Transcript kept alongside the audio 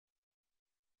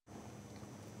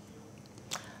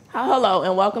Hello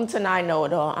and welcome to Nine Know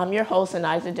It All. I'm your host,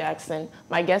 Aniza Jackson.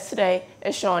 My guest today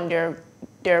is Sean Dare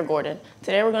Gordon.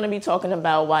 Today we're going to be talking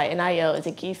about why NIL is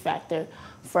a key factor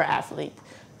for athletes.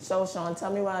 So Sean,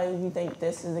 tell me why you think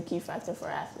this is a key factor for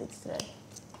athletes today.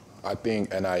 I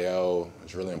think NIL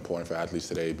is really important for athletes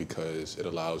today because it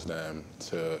allows them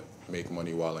to make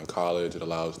money while in college. It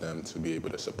allows them to be able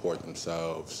to support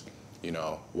themselves,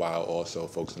 while also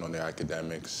focusing on their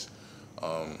academics.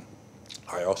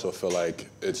 I also feel like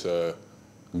it's a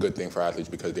good thing for athletes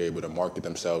because they're able to market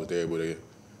themselves. They're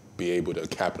able to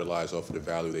capitalize off of the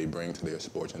value they bring to their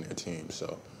sports and their team. So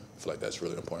I feel like that's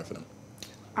really important for them.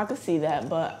 I could see that,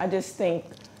 but I just think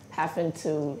having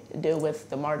to deal with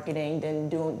the marketing, then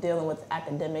dealing with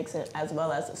academics as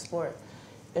well as the sport,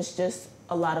 it's just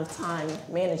a lot of time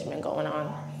management going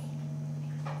on.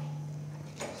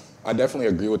 I definitely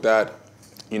agree with that.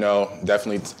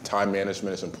 Definitely time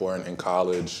management is important in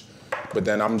college. But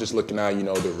then I'm just looking at,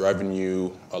 the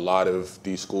revenue a lot of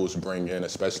these schools bring in,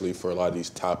 especially for a lot of these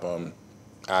top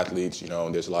athletes.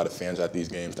 There's a lot of fans at these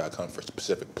games that come for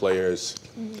specific players.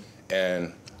 Mm-hmm.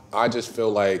 And I just feel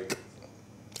like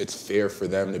it's fair for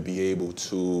them to be able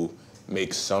to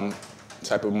make some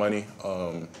type of money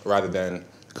rather than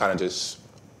kind of just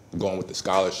going with the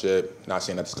scholarship. Not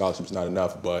saying that the scholarship's not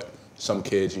enough, but some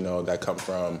kids, that come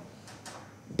from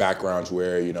backgrounds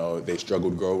where, they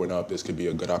struggled growing up, this could be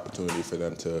a good opportunity for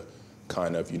them to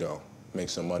kind of, make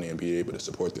some money and be able to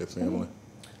support their family.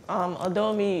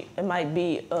 Although it might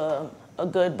be a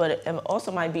good, but it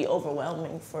also might be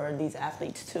overwhelming for these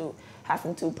athletes too,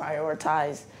 having to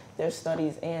prioritize their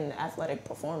studies and athletic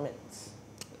performance.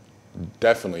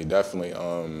 Definitely.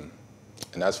 And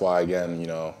that's why, again,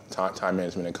 time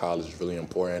management in college is really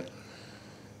important.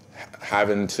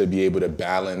 Having to be able to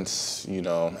balance,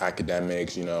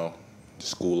 academics, the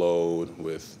school load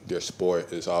with their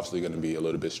sport is obviously going to be a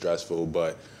little bit stressful,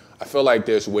 but I feel like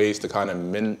there's ways to kind of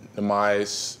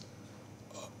minimize,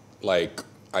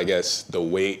 I guess, the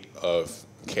weight of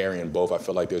carrying both. I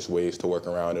feel like there's ways to work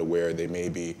around it where they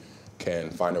maybe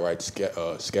can find the right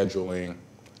scheduling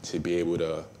to be able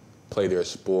to play their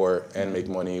sport and make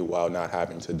money while not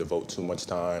having to devote too much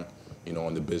time,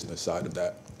 on the business side of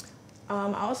that.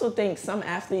 I also think some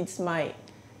athletes might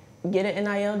get an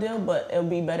NIL deal, but it'll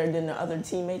be better than the other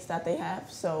teammates that they have.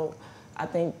 So I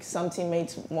think some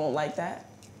teammates won't like that.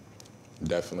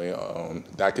 Definitely.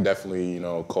 That could definitely,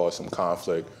 cause some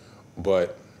conflict.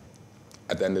 But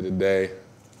at the end of the day,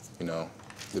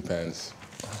 depends.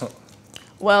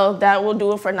 Well, that will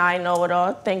do it for Nine Know It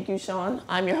All. Thank you, Sean.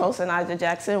 I'm your host, Aniza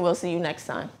Jackson. We'll see you next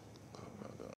time.